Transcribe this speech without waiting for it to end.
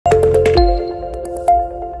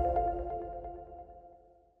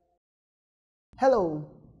Hello,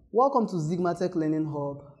 welcome to Zigmatech Learning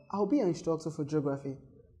Hub. I'll be your instructor for geography.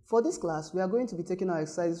 For this class, we are going to be taking our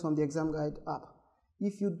exercises from the Examguide app.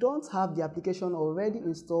 If you don't have the application already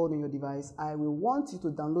installed on your device, I will want you to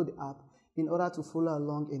download the app in order to follow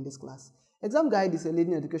along in this class. Examguide is a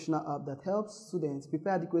leading educational app that helps students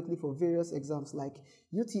prepare adequately for various exams like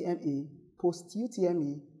UTME,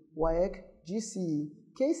 post-UTME, WAEC, GCE,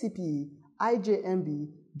 KCPE, IJMB,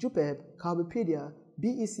 JUPEB, KCPE,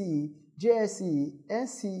 BECE, JSCE,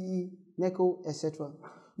 NCE, NECO, etc.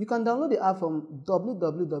 You can download the app from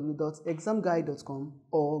www.examguide.com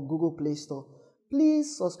or Google Play Store.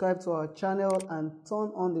 Please subscribe to our channel and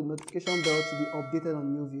turn on the notification bell to be updated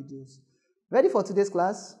on new videos. Ready for today's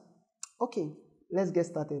class? Okay, let's get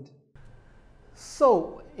started.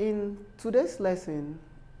 So, in today's lesson,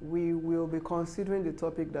 we will be considering the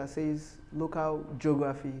topic that says local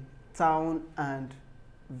geography, town and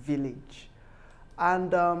village.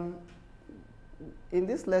 And in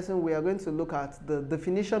this lesson, we are going to look at the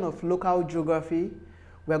definition of local geography.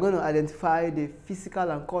 We are going to identify the physical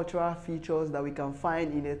and cultural features that we can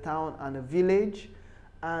find in a town and a village.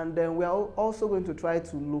 And then we are also going to try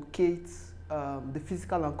to locate the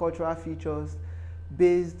physical and cultural features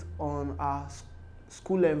based on our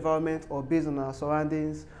school environment or based on our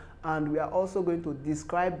surroundings. And we are also going to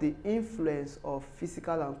describe the influence of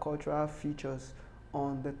physical and cultural features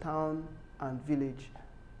on the town and village,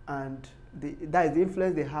 and that is the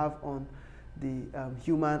influence they have on the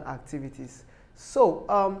human activities. So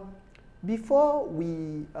before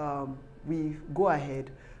we go ahead,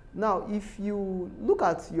 now if you look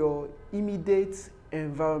at your immediate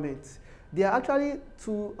environment, there are actually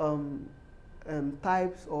two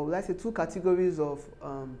types, or let's say two categories of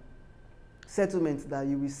settlements that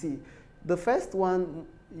you will see. The first one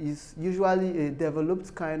is usually a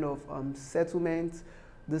developed kind of settlement.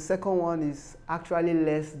 The second one is actually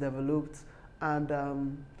less developed, and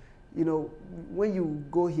you know, when you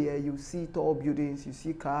go here, you see tall buildings, you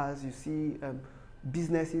see cars, you see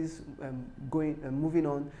businesses moving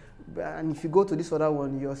on. And if you go to this other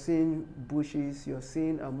one, you're seeing bushes, you're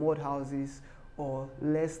seeing mud houses or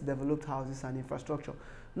less developed houses and infrastructure.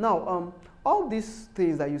 Now, all these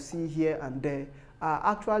things that you see here and there are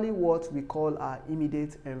actually what we call our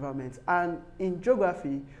immediate environment. And in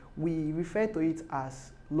geography, we refer to it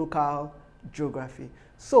as local geography.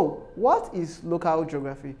 So, what is local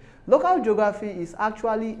geography? Local geography is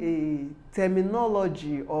actually a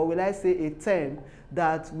terminology, or will I say a term,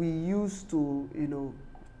 that we use to,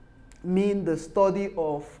 mean the study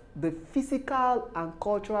of the physical and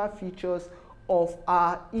cultural features of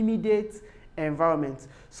our immediate environment.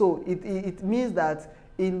 So, it means that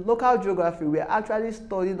in local geography, we are actually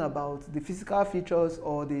studying about the physical features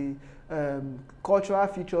or the cultural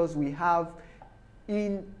features we have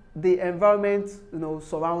in the environment,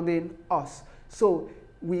 surrounding us. So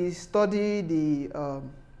we study the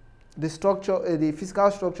structure, the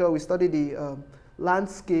physical structure. We study the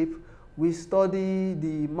landscape. We study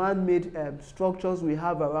the man-made structures we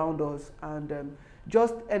have around us, and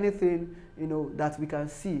just anything that we can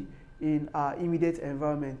see in our immediate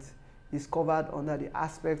environment is covered under the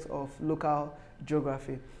aspects of local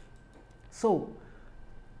geography. So,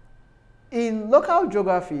 in local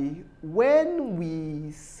geography, when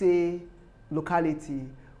we say locality,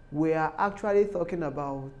 we are actually talking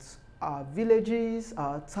about our villages,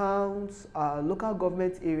 our towns, our local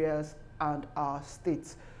government areas, and our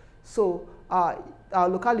states. So, our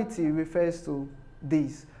locality refers to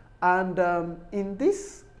these. And in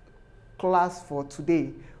this class for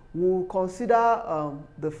today, we'll consider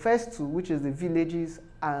the first two, which is the villages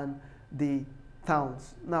and the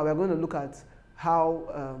towns. Now, we're going to look at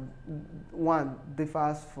how one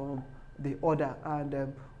differs from the other,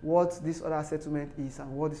 and what this other settlement is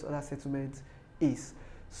and what this other settlement is.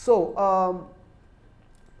 So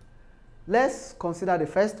let's consider the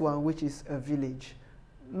first one, which is a village.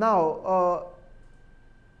 Now,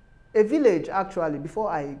 a village, actually, before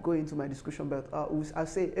I go into my description, but I'll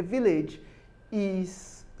say a village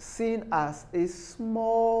is seen as a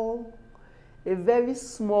very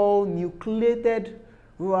small nucleated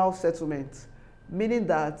rural settlement. Meaning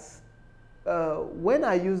that when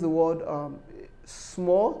I use the word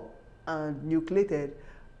small and nucleated,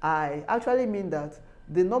 I actually mean that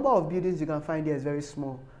the number of buildings you can find here is very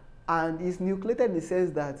small. And it's nucleated in the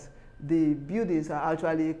sense that the buildings are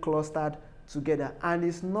actually clustered together, and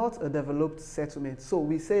it's not a developed settlement. So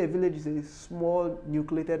we say a village is a small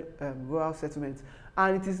nucleated rural settlement,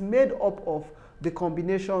 and it is made up of the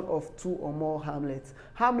combination of two or more hamlets.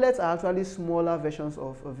 Hamlets are actually smaller versions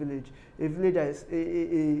of a village. A village is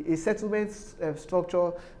a settlement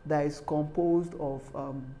structure that is composed of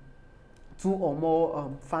two or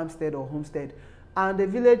more farmstead or homestead. and a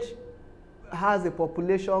village has a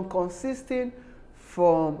population consisting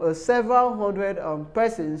from several hundred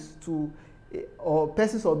persons to or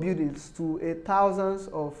persons or buildings to thousands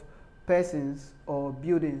of persons or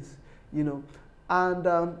buildings, you know. And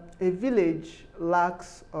a village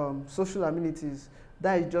lacks social amenities.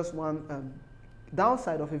 That is just one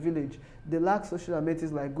downside of a village. They lack social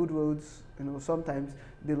amenities like good roads, you know. Sometimes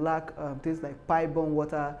they lack things like pipe-borne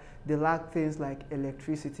water. They lack things like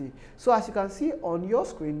electricity. So as you can see on your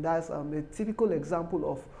screen, that's a typical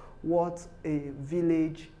example of what a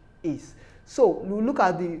village is. So we look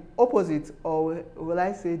at the opposite, or will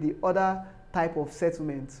I say the other type of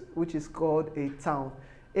settlement, which is called a town.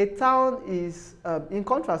 A town is, in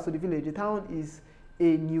contrast to the village, a town is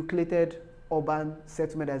a nucleated urban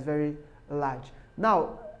settlement that's very large.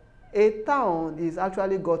 Now, a town is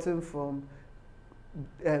actually gotten from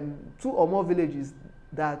two or more villages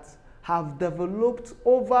that have developed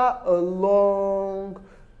over a long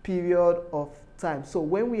period of time. So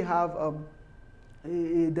when we have a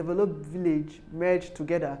developed village merged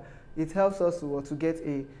together, it helps us to get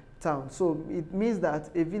a town. So it means that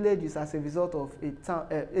a village is as a result of a town.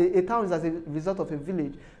 A town is as a result of a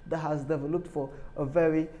village that has developed for a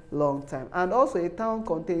very long time. And also, a town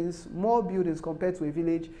contains more buildings compared to a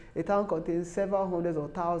village. A town contains several hundreds or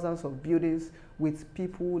thousands of buildings with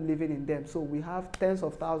people living in them. So we have tens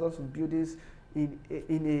of thousands of buildings in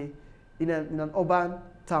an urban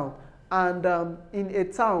town. And in a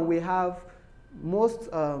town, we have most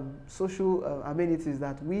social amenities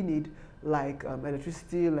that we need, like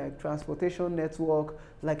electricity, like transportation network,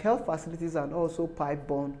 like health facilities, and also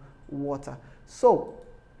pipe-borne water. So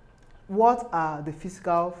what are the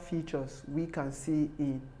physical features we can see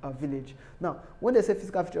in a village? Now, when they say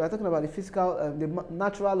physical features, we're talking about the physical, the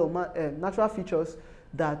natural features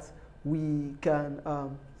that we can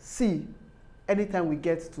see anytime we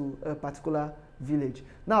get to a particular village.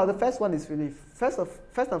 Now, the first one is relief. First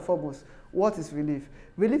and foremost, what is relief?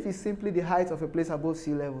 Relief is simply the height of a place above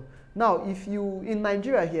sea level. Now, if you, in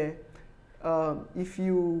Nigeria here, if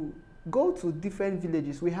you go to different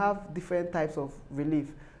villages, we have different types of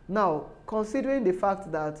relief. Now, considering the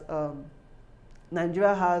fact that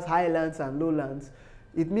Nigeria has highlands and lowlands,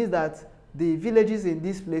 it means that the villages in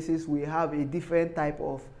these places will have a different type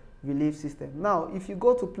of relief system. Now, if you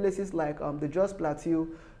go to places like the Jos Plateau,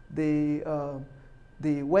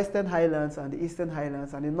 the Western Highlands and the Eastern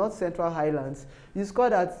Highlands and the North Central Highlands, you discover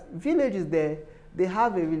that villages there, they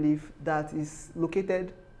have a relief that is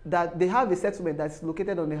located, that they have a settlement that's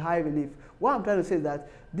located on a high relief. What I'm trying to say is that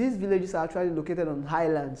these villages are actually located on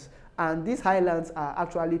highlands, and these highlands are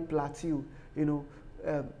actually plateau, you know,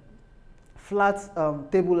 flat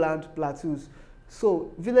tableland plateaus.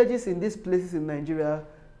 So villages in these places in Nigeria,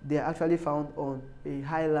 they are actually found on a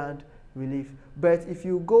highland relief. But if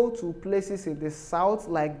you go to places in the south,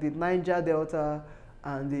 like the Niger Delta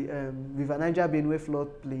and the River Niger Benue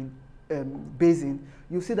floodplain basin,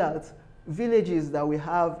 you see that villages that we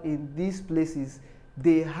have in these places,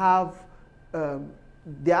 they have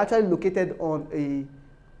they're actually located on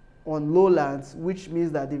lowlands, which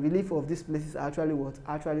means that the relief of these places are actually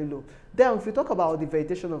actually low. Then, if we talk about the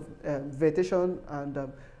vegetation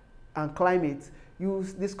and climate, you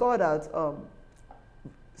discover that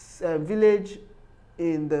village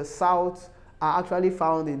in the south are actually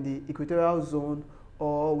found in the equatorial zone,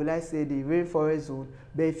 or will I say the rainforest zone.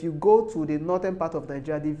 But if you go to the northern part of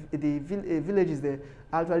Nigeria, the villages there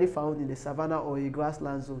are actually found in the savanna or a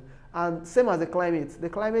grassland zone. And same as the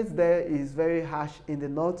climate there is very harsh in the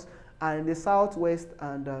north, and in the southwest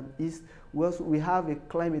and east, we have a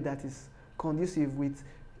climate that is conducive with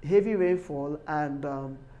heavy rainfall and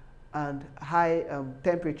high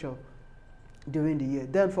temperature during the year.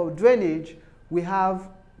 Then for drainage, we have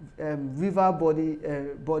river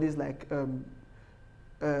bodies like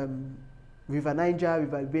River Niger,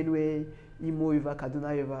 River Benue, Imo River,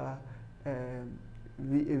 Kaduna River,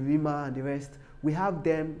 Rima, and the rest. We have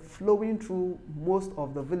them flowing through most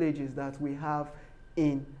of the villages that we have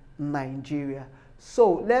in Nigeria.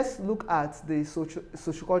 So let's look at the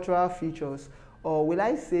sociocultural features, or will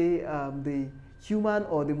I say the human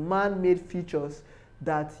or the man-made features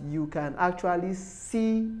that you can actually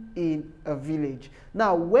see in a village.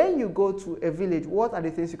 Now, when you go to a village, what are the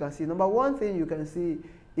things you can see? Number one thing you can see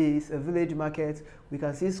is a village market. We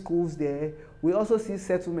can see schools there. We also see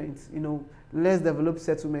settlements, you know, less developed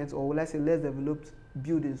settlements, or will I say less developed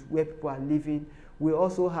buildings where people are living. We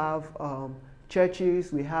also have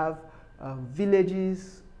churches. We have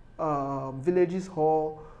villages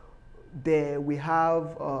hall. There we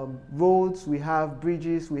have roads. We have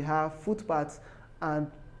bridges. We have footpaths,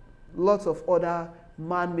 and lots of other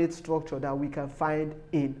man-made structure that we can find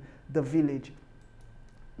in the village.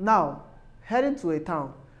 Now, heading to a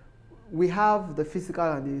town, we have the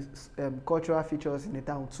physical and the cultural features in a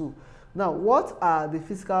town too. Now, what are the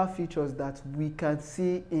physical features that we can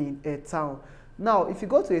see in a town? Now, if you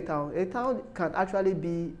go to a town can actually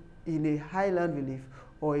be in a highland relief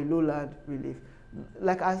or a lowland relief.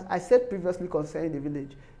 Like I said previously concerning the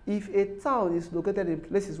village, if a town is located in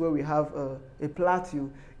places where we have a plateau,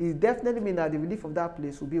 it definitely means that the relief of that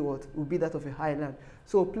place will be what? Will be that of a highland.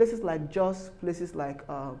 So places like Jos, places like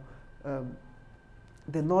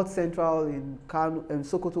the north central in Kano and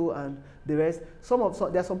Sokoto and the rest,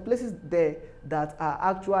 there are some places there that are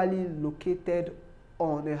actually located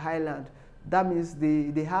on a highland. That means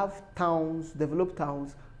they have towns, developed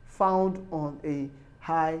towns, found on a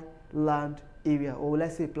highland area, or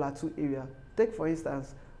let's say plateau area. Take for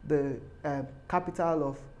instance the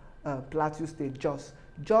capital of Plateau State, Jos.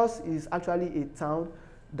 Jos is actually a town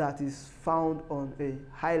that is found on a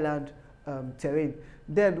highland terrain.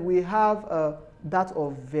 Then we have that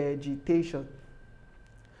of vegetation.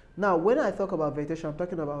 Now, when I talk about vegetation, I'm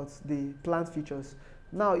talking about the plant features.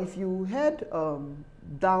 Now, if you head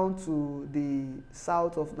down to the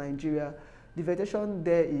south of Nigeria, the vegetation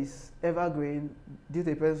there is evergreen due to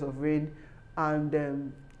the presence of rain,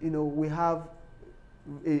 and we have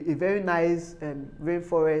a very nice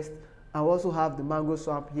rainforest, and we also have the mangrove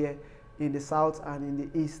swamp here in the south and in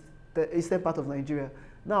the east, the eastern part of Nigeria.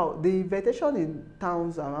 Now, the vegetation in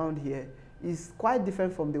towns around here is quite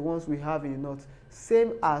different from the ones we have in the north.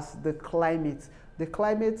 Same as the climate. The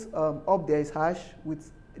climate up there is harsh,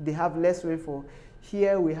 they have less rainfall.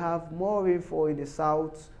 Here we have more rainfall in the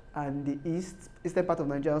south and the eastern part of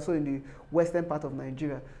Nigeria, also in the western part of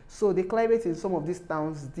Nigeria. So the climate in some of these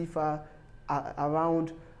towns differ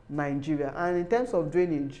around Nigeria. And in terms of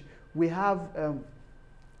drainage, we have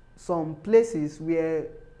some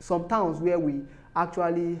towns where we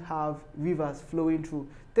actually have rivers flowing through.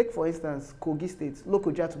 Take for instance Kogi State,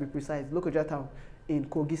 Lokoja to be precise, Lokoja town in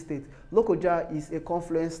Kogi State. Lokoja is a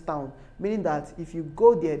confluence town, meaning that if you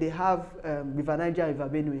go there, they have River Niger, River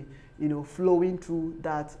Benue, flowing through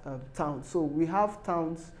that town. So we have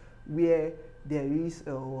towns where there is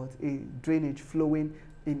a drainage flowing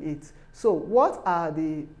in it. So what are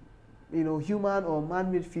the human or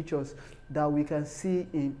man-made features that we can see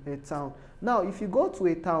in a town? Now, if you go to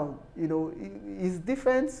a town, it's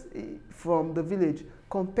different from the village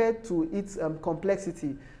compared to its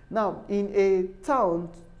complexity. Now, in a town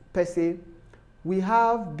per se, we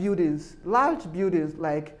have buildings, large buildings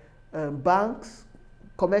like banks,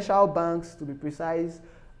 commercial banks to be precise,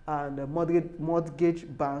 and mortgage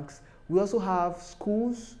banks. We also have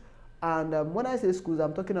schools, and when I say schools,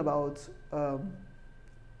 I'm talking about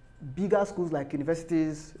bigger schools like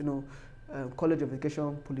universities, college of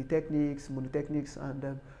education, polytechnics, monotechnics,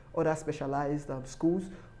 and other specialized schools.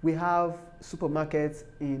 We have supermarkets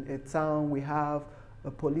in a town, we have a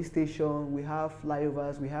police station, we have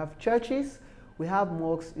flyovers, we have churches, we have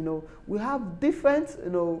mosques, we have different,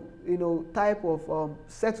 type of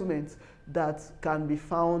settlements that can be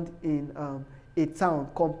found in a town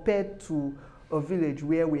compared to a village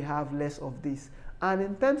where we have less of this. And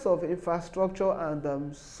in terms of infrastructure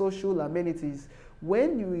and social amenities,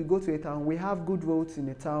 when you go to a town, we have good roads in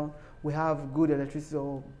a town, we have good electricity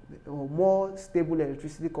or more stable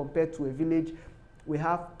electricity compared to a village. We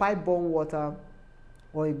have pipe-borne water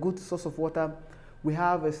or a good source of water. We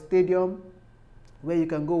have a stadium where you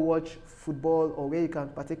can go watch football or where you can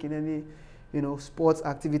partake in any sports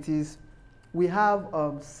activities. We have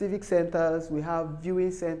civic centers, we have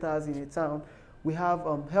viewing centers in a town. We have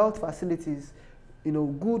health facilities,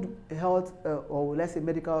 good health or let's say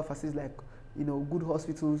medical facilities like good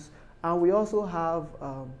hospitals, and we also have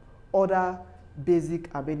other basic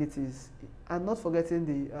amenities, and not forgetting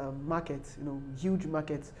the markets, huge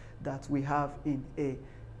markets that we have in a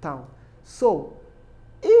town. So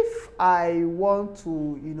if I want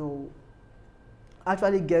to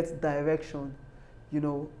actually get direction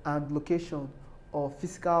and location of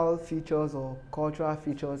physical features or cultural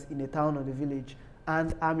features in a town or the village,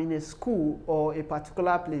 and I'm in a school or a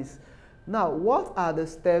particular place, now what are the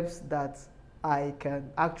steps that I can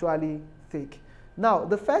actually take? Now,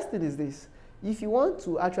 the first thing is this: if you want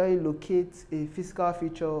to actually locate a physical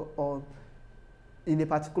feature in a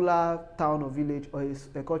particular town or village, or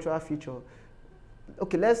a cultural feature,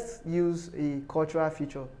 okay, let's use a cultural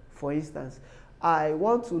feature. For instance, I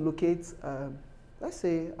want to locate, let's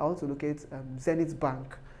say I want to locate Zenith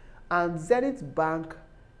Bank, and Zenith Bank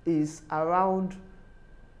is around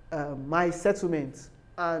my settlement,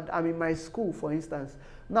 and I'm in my school, for instance.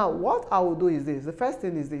 Now, what I will do is this. The first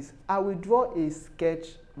thing is this: I will draw a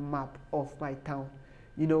sketch map of my town,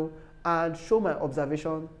 and show my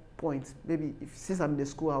observation point. Maybe since I'm in the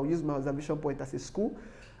school, I'll use my observation point as a school.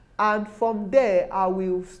 And from there, I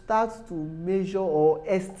will start to measure or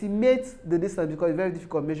estimate the distance, because it's very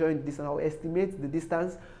difficult measuring the distance. I'll estimate the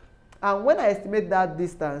distance. And when I estimate that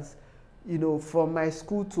distance, you know, from my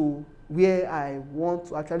school to where I want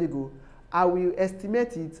to actually go, I will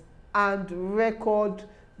estimate it and record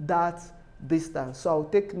that distance. So I'll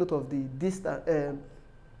take note of the distance,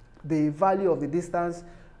 the value of the distance,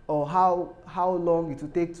 or how long it will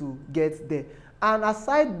take to get there. And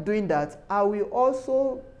aside doing that, I will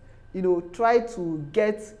also, you know, try to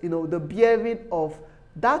get, you know, the bearing of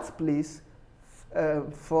that place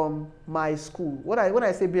from my school. When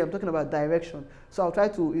I say bearing, I'm talking about direction. So I'll try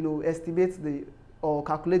to, you know, estimate or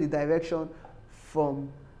calculate the direction from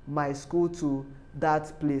my school to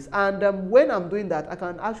that place. And when I'm doing that, I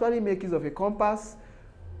can actually make use of a compass.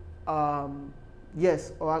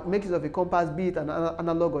 Yes, or make use of a compass, be it an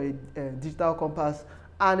analog or a digital compass.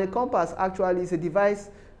 And a compass actually is a device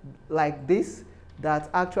like this that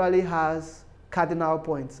actually has cardinal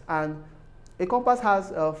points. And a compass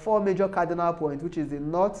has 4 major cardinal points, which is the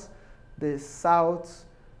north, the south,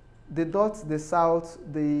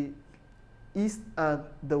 the east, and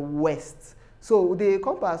the west. So the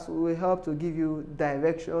compass will help to give you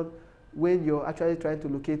direction when you're actually trying to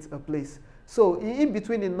locate a place. So in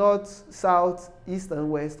between the north, south, east,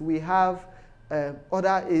 and west, we have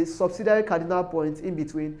a subsidiary cardinal points in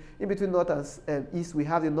between. In between north and east, we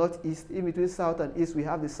have the northeast. In between south and east, we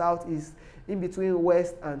have the southeast. In between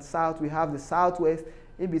west and south, we have the southwest.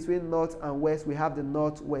 In between north and west, we have the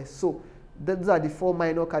northwest. So those are the 4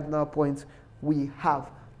 minor cardinal points we have.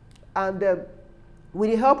 And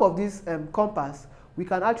with the help of this compass, we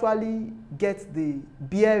can actually get the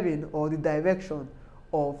bearing or the direction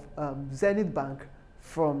of Zenith Bank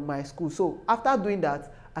from my school. So after doing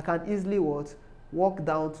that, I can easily walk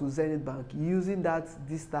down to Zenith Bank using that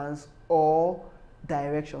distance or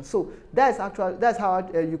direction. So that's how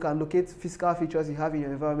you can locate physical features you have in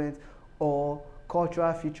your environment or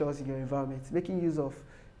cultural features in your environment, making use of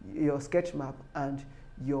your sketch map and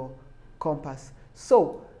your compass.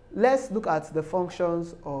 So let's look at the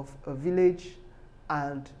functions of a village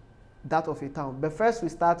and that of a town. But first we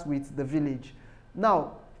start with the village.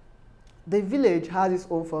 Now, the village has its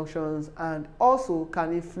own functions and also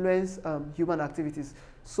can influence human activities.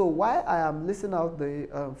 So while I am listing out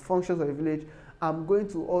the functions of a village, I'm going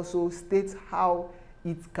to also state how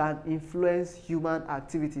it can influence human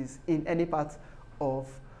activities in any part of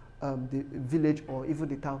the village or even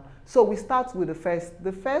the town. So we start with the first.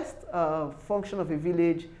 The first function of a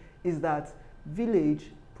village is that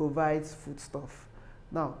village provides foodstuff.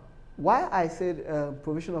 Now, why I said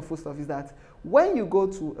provision of foodstuff is that when you go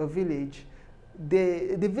to a village,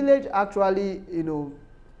 the village actually, you know,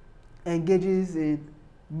 engages in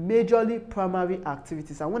majorly primary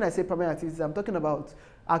activities. And when I say primary activities, I'm talking about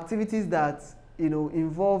activities that, you know,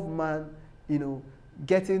 involve man, you know,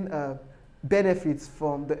 getting benefits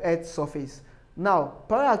from the earth's surface. Now,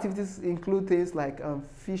 primary activities include things like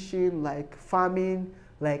fishing, like farming,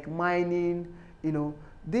 like mining, you know,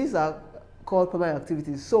 these are called primary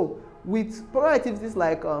activities. So with primary activities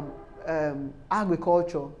like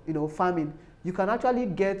agriculture, you know, farming, you can actually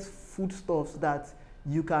get foodstuffs that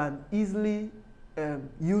you can easily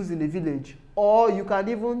use in the village, or you can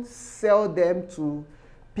even sell them to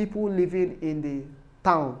people living in the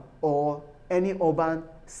town or any urban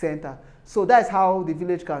center. So that's how the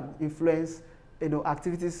village can influence, you know,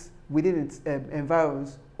 activities within its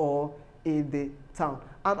environs or in the town.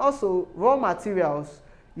 And also raw materials,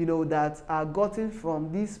 you know, that are gotten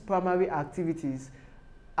from these primary activities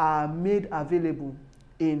are made available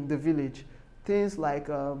in the village. Things like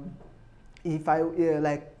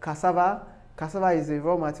like cassava. Cassava is a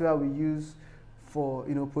raw material we use for,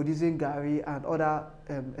 you know, producing gari and other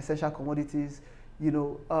essential commodities. You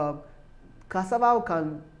know, cassava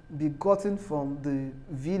can be gotten from the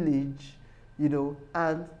village, you know,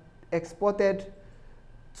 and exported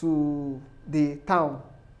to the town,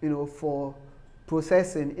 you know, for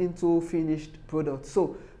processing into finished products.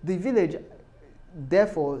 So the village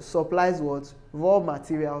therefore supplies what? Raw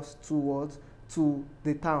materials to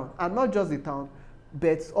the town, and not just the town,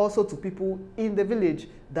 but also to people in the village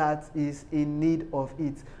that is in need of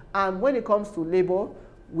it. And when it comes to labor,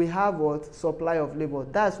 we have what? Supply of labor.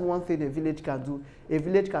 That's one thing a village can do. A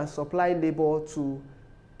village can supply labor to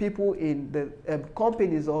people in the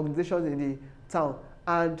companies or organizations in the town,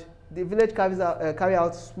 and the village carry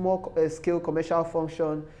out small scale commercial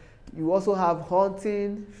function. You also have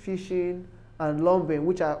hunting, fishing, and lumbering,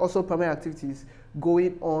 which are also primary activities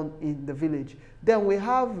going on in the village. Then we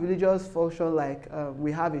have religious function, like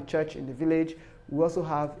we have a church in the village. We also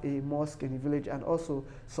have a mosque in the village, and also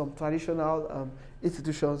some traditional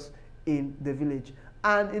institutions in the village.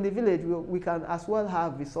 And in the village, we can as well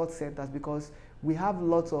have resort centers, because we have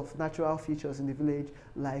lots of natural features in the village,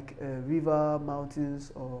 like river,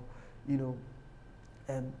 mountains, or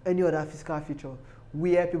any other physical feature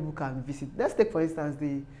where people can visit. Let's take, for instance,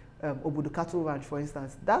 the Obudu Cattle Ranch, for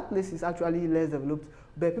instance. That place is actually less developed,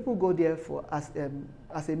 but people go there for as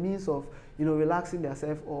a means of relaxing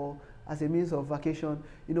themselves, or as a means of vacation.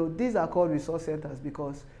 These are called resort centers,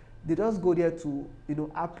 because they just go there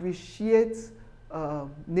to appreciate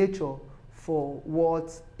nature for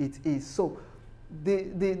what it is. So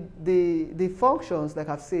the functions, like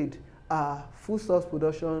I've said, are foodstuffs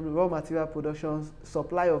production, raw material production,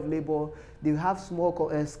 supply of labor. They have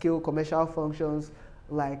small scale commercial functions,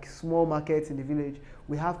 like small markets in the village.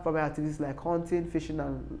 We have primary activities like hunting, fishing,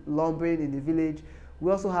 and lumbering in the village.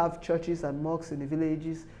 We also have churches and mosques in the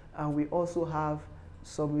villages, and we also have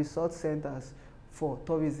some resort centers for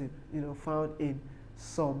tourism, found in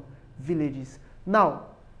some villages. Now,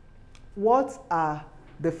 what are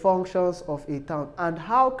the functions of a town, and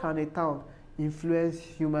how can a town influence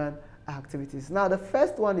human activities? Now, the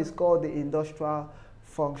first one is called the industrial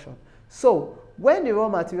function. So when the raw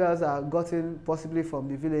materials are gotten possibly from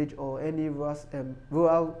the village or any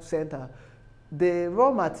rural center, the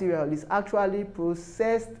raw material is actually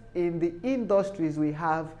processed in the industries we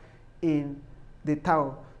have in the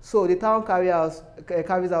town. So the town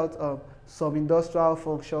carries out some industrial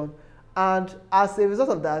function, and as a result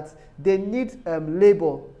of that, they need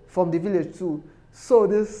labor from the village too. So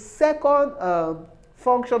the second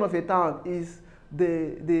function of a town is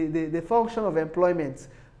the function of employment.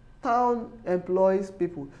 Town employs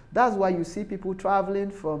people. That's why you see people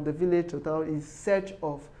traveling from the village to town in search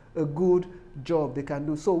of a good job they can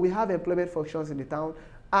do. So we have employment functions in the town,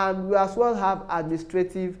 and we as well have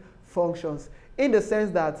administrative functions, in the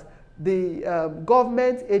sense that the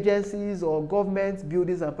government agencies or government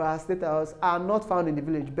buildings and parastatals are not found in the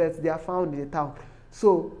village, but they are found in the town.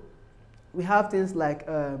 So we have things like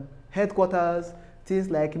headquarters,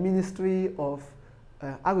 things like Ministry of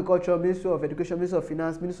Agriculture, Ministry of Education, Ministry of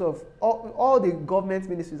Finance, Ministry of all the government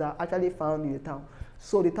ministries are actually found in the town.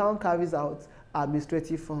 So the town carries out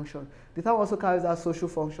administrative function. The town also carries out social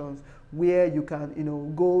functions, where you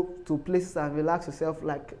can go to places and relax yourself.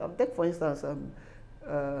 Like take for instance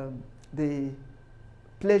the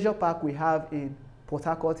pleasure park we have in Port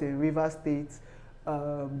Harcourt in Rivers State,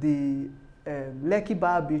 the Lekki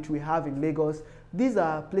Bar Beach we have in Lagos. These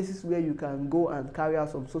are places where you can go and carry out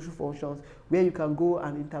some social functions, where you can go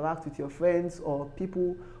and interact with your friends or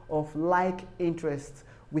people of like interest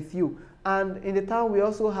with you. And in the town, we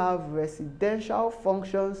also have residential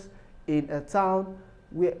functions in a town,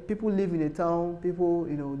 where people live in a town. People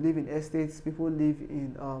live in estates. People live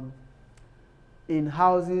in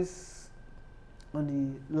houses on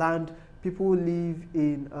the land. People live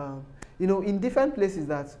in in different places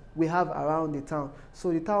that we have around the town.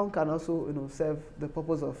 So the town can also serve the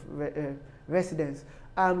purpose of residence.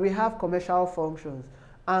 And we have commercial functions,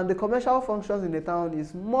 and the commercial functions in the town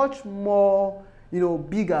is much more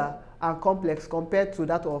bigger and complex compared to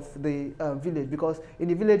that of the village, because in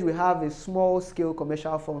the village we have a small scale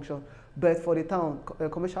commercial function, but for the town,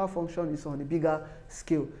 commercial function is on a bigger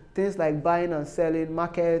scale. Things like buying and selling,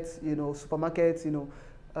 markets, supermarkets,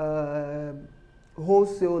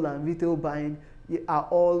 wholesale and retail buying are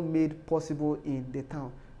all made possible in the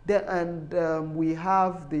town. And we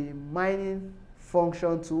have the mining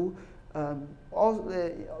function too.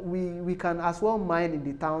 Also, we can as well mine in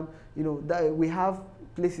the town. That we have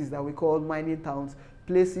places that we call mining towns,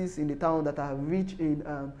 places in the town that are rich in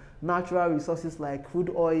natural resources like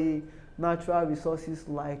crude oil, natural resources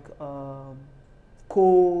like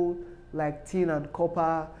coal, like tin and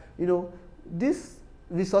copper. These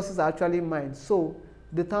resources are actually mined. So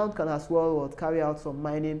the town can as well carry out some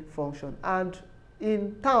mining function. And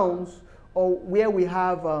in towns or where we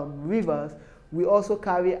have rivers, we also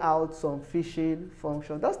carry out some fishing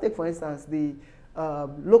function. Let's take for instance the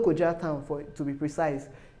Lokoja town, to be precise.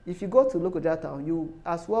 If you go to Lokoja town, you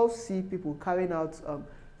as well see people carrying out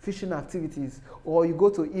fishing activities. Or you go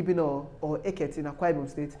to Ibino or Eket in Akwa Ibom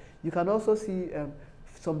State, you can also see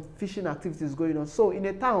some fishing activities going on. So in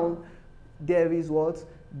a town, there is what?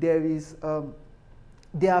 There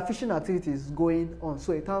are fishing activities going on.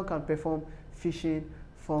 So a town can perform fishing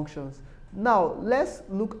functions. Now, let's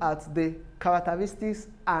look at the characteristics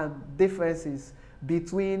and differences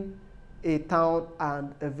between a town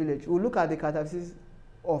and a village. We'll look at the characteristics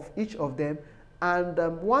of each of them. And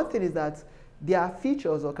one thing is that their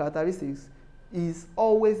features or characteristics is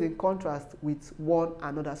always in contrast with one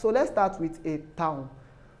another. So let's start with a town.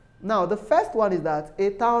 Now, the first one is that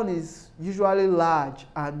a town is usually large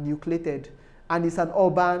and nucleated, and it's an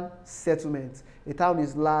urban settlement. A town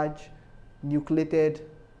is large, nucleated,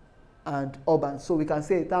 and urban. So we can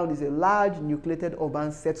say a town is a large, nucleated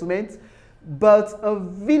urban settlement, but a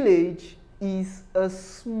village is a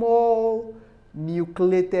small,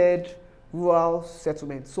 nucleated rural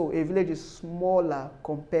settlement. So a village is smaller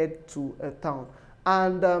compared to a town.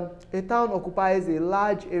 And a town occupies a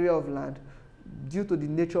large area of land due to the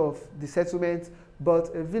nature of the settlement,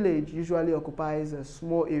 but a village usually occupies a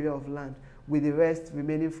small area of land, with the rest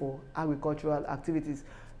remaining for agricultural activities.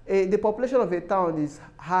 The population of a town is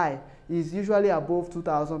high, is usually above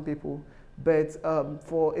 2,000 people, but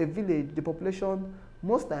for a village, the population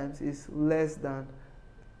most times is less than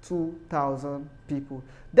 2,000 people.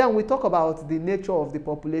 Then we talk about the nature of the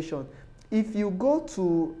population. If you go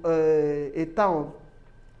to a town,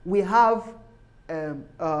 we have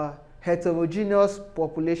a heterogeneous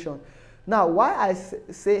population. Now, why I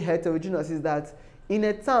say heterogeneous is that in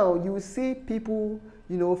a town, you see people,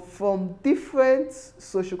 you know, from different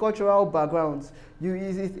sociocultural backgrounds.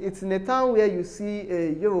 It's in a town where you see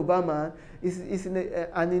a Yoruba man,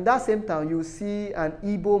 and in that same town, you see an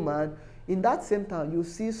Igbo man. In that same town, you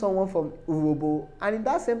see someone from Urobo, and in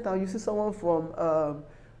that same town, you see someone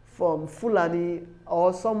from Fulani,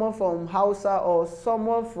 or someone from Hausa, or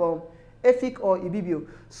someone from Efik or Ibibio.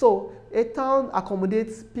 So a town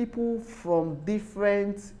accommodates people from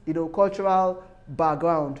different, you know, cultural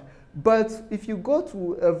background. But if you go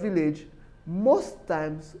to a village, most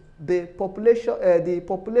times the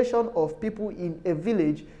population of people in a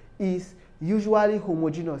village is usually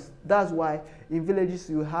homogeneous. That's why in villages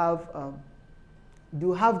you have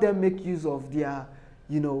them make use of their,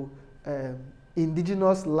 you know,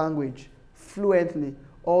 indigenous language fluently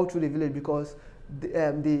all through the village, because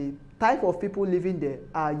the type of people living there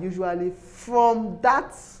are usually from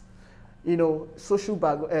that, you know,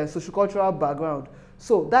 sociocultural background.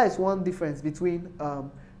 So that is one difference between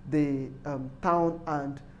the town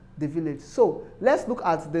and the village. So let's look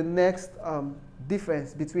at the next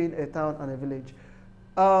difference between a town and a village.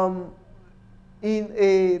 In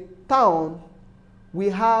a town, we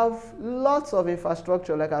have lots of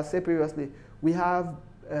infrastructure, like I said previously. We have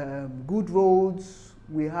good roads,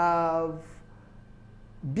 we have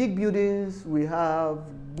big buildings, we have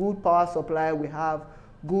good power supply, we have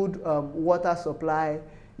good water supply.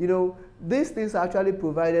 You know, these things are actually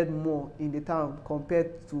provided more in the town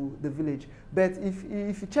compared to the village. But if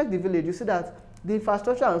you check the village, you see that the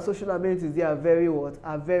infrastructure and social amenities there are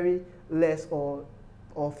very less or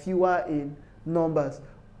fewer in numbers.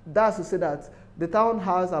 That's to say that the town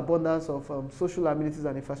has abundance of social amenities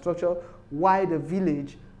and infrastructure, while the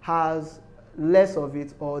village has less of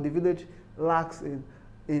it, or the village lacks in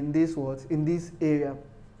this area.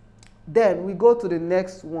 Then we go to the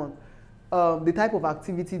next one, the type of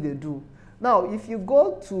activity they do. Now, if you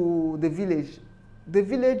go to the village,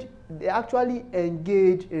 they actually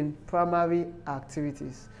engage in primary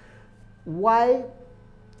activities, while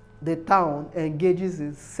the town engages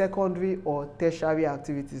in secondary or tertiary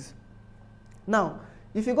activities. Now,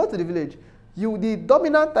 if you go to the village, the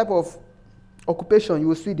dominant type of occupation you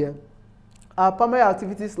will see there are primary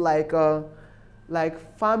activities like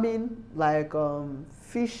farming, like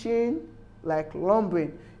fishing, like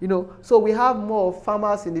lumbering. You know, so we have more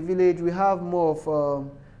farmers in the village, we have more of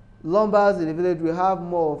lumbers in the village, we have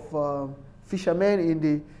more of fishermen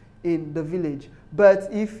in the village. But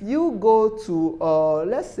if you go to,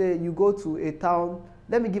 let's say you go to a town,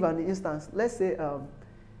 let me give an instance. Let's say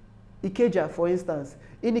Ikeja, for instance.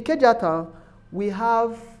 In Ikeja town, we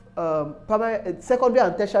have secondary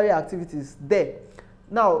and tertiary activities there.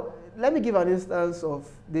 Now, let me give an instance of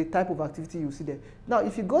the type of activity you see there. Now,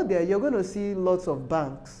 if you go there, you're going to see lots of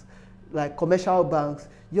banks, like commercial banks.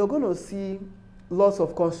 You're going to see lots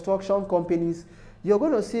of construction companies. You're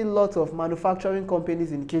going to see lots of manufacturing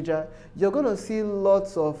companies in Ikeja. You're going to see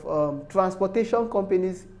lots of transportation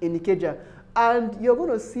companies in Ikeja. And you're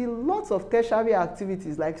going to see lots of tertiary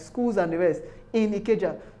activities like schools and the rest in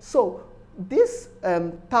Ikeja. So these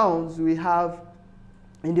towns we have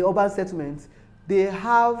in the urban settlements, they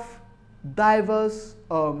have diverse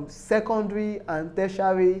secondary and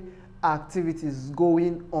tertiary activities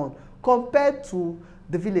going on compared to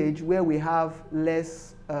the village, where we have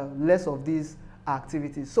less of these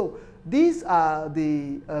activities. So these are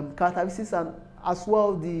the characteristics and as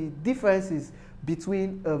well the differences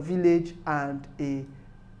between a village and a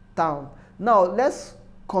town. Now let's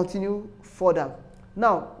continue further.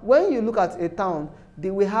 Now, when you look at a town,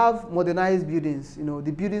 we have modernized buildings. You know,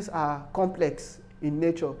 the buildings are complex in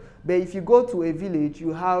nature. But if you go to a village,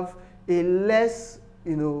 you have a less,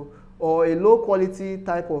 or a low quality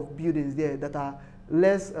type of buildings there that are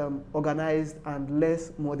less organized and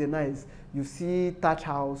less modernized. You see thatch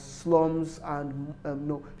house, slums, and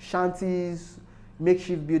shanties,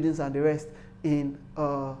 makeshift buildings, and the rest in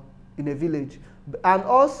a village. And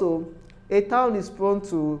also, a town is prone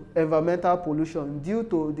to environmental pollution due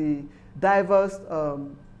to the diverse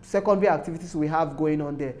secondary activities we have going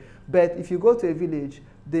on there. But if you go to a village,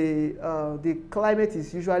 the climate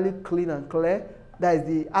is usually clean and clear. That is,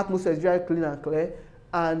 the atmosphere is usually clean and clear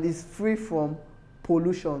and is free from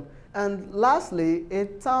pollution. And lastly, a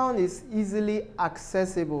town is easily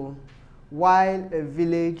accessible while a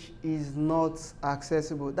village is not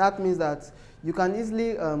accessible. That means that you can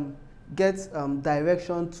easily get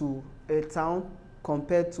direction to a town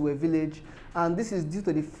compared to a village, and this is due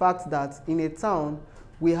to the fact that in a town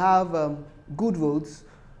we have good roads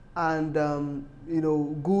and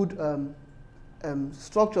good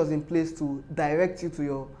structures in place to direct you to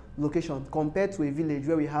your location, compared to a village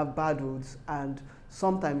where we have bad roads and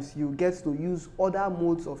sometimes you get to use other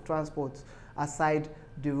modes of transport aside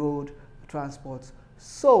the road transport.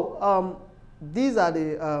 So these are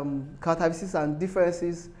the characteristics and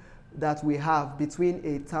differences that we have between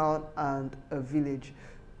a town and a village.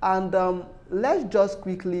 And let's just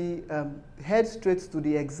quickly head straight to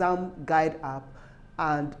the Examguide app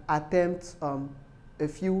and attempt a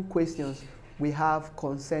few questions we have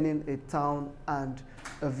concerning a town and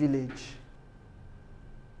a village.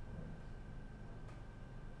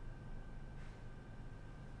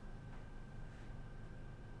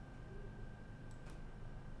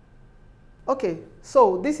 Okay,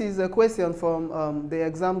 so this is a question from the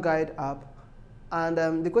Examguide app,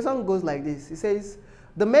 and the question goes like this. It says,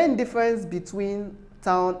 the main difference between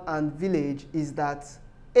town and village is that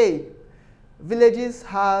A, villages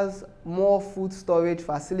has more food storage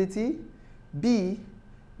facility, B,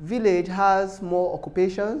 village has more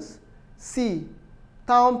occupations, C,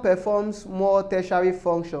 town performs more tertiary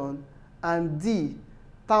function, and D,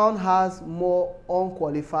 town has more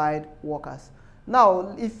unqualified workers.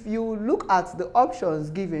 Now, if you look at the options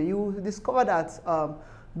given, you discover that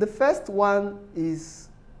the first one is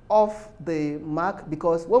off the mark,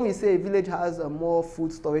 because when we say a village has more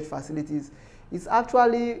food storage facilities, it's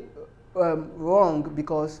actually wrong,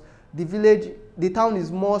 because the town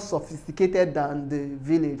is more sophisticated than the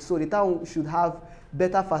village. So the town should have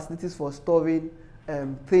better facilities for storing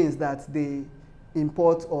things that they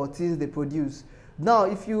import or things they produce. Now,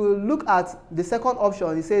 if you look at the second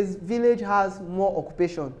option, it says village has more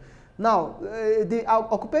occupation. Now, the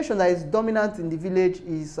occupation that is dominant in the village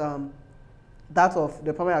is that of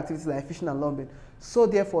the primary activities like fishing and lumbering. So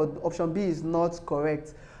therefore, option B is not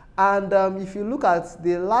correct. And if you look at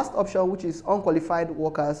the last option, which is unqualified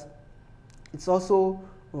workers, it's also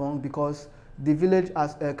wrong, because the village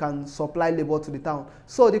can supply labor to the town.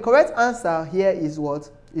 So the correct answer here is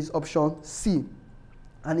what? Is option C.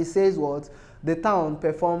 And it says what? The town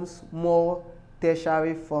performs more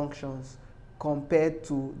tertiary functions compared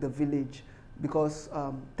to the village, because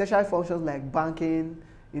tertiary functions like banking,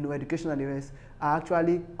 education and the rest are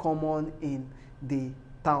actually common in the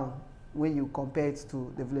town when you compare it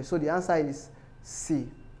to the village. So the answer is C.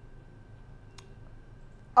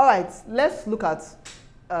 All right, let's look at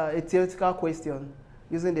a theoretical question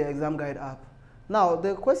using the Examguide app. Now,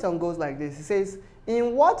 the question goes like this. It says,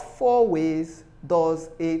 in what 4 ways does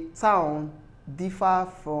a town differ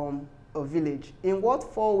from a village? In what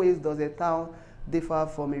 4 ways does a town differ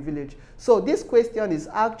from a village? So this question is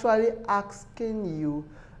actually asking you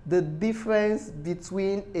the difference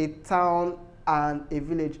between a town and a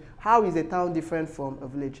village. How is a town different from a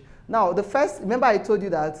village? Now, the first, remember I told you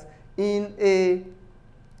that in a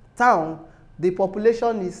town, the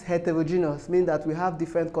population is heterogeneous, meaning that we have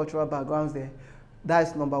different cultural backgrounds there. That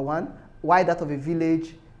is number one. While that of a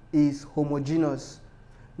village is homogeneous.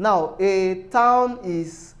 Now, a town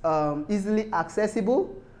is easily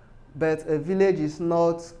accessible, but a village is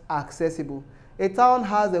not accessible. A town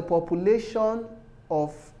has a population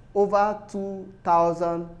of over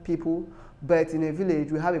 2,000 people, but in a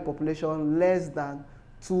village we have a population less than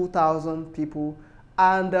 2,000 people.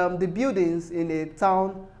 And the buildings in a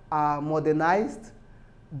town are modernized,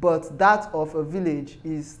 but that of a village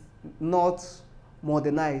is not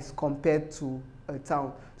modernized compared to a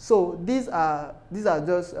town. So these are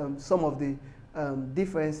just some of the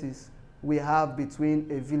differences we have between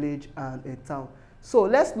a village and a town. So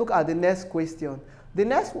let's look at the next question. The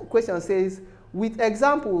next question says, with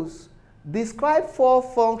examples, describe 4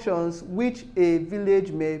 functions which a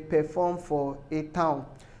village may perform for a town.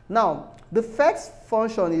 Now, the first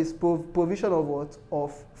function is provision of what?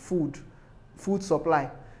 Of food. food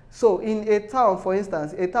supply. So in a town, for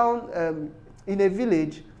instance, a town in a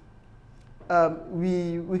village,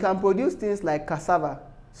 we can produce things like cassava.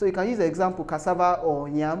 So you can use the example cassava or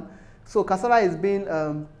yam. So cassava is being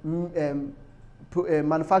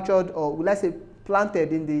manufactured, or let's say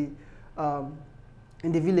planted in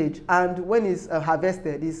the village, and when it's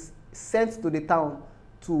harvested, it's sent to the town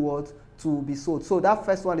to be sold. So that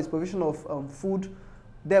first one is provision of food.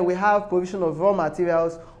 Then we have provision of raw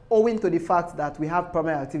materials, owing to the fact that we have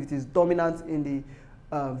primary activities dominant in the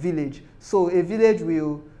village. So a village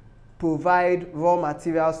will provide raw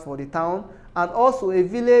materials for the town, and also a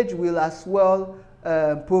village will as well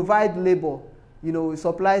provide labor. You know, it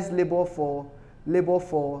supplies labor for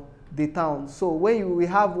the town. So when we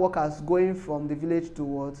have workers going from the village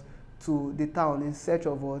to the town in search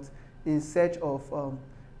of what? In search of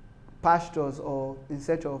pastures, or in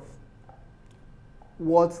search of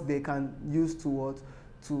what they can use to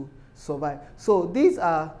survive. So these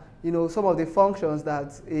are, you know, some of the functions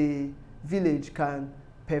that a village can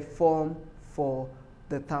perform for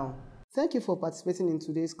the town. Thank you for participating in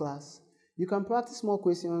today's class. You can practice more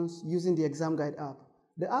questions using the Examguide app.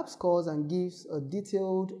 The app scores and gives a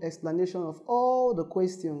detailed explanation of all the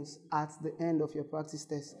questions at the end of your practice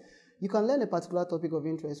test. You can learn a particular topic of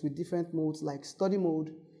interest with different modes like study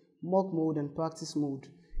mode, mock mode, and practice mode.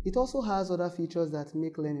 It also has other features that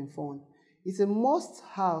make learning fun. It's a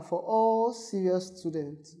must-have for all serious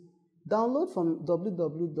students. Download from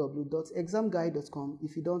www.examguide.com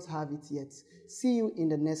if you don't have it yet. See you in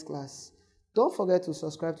the next class. Don't forget to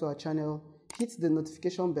subscribe to our channel, hit the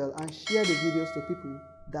notification bell, and share the videos to people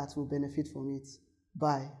that will benefit from it.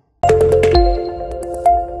 Bye.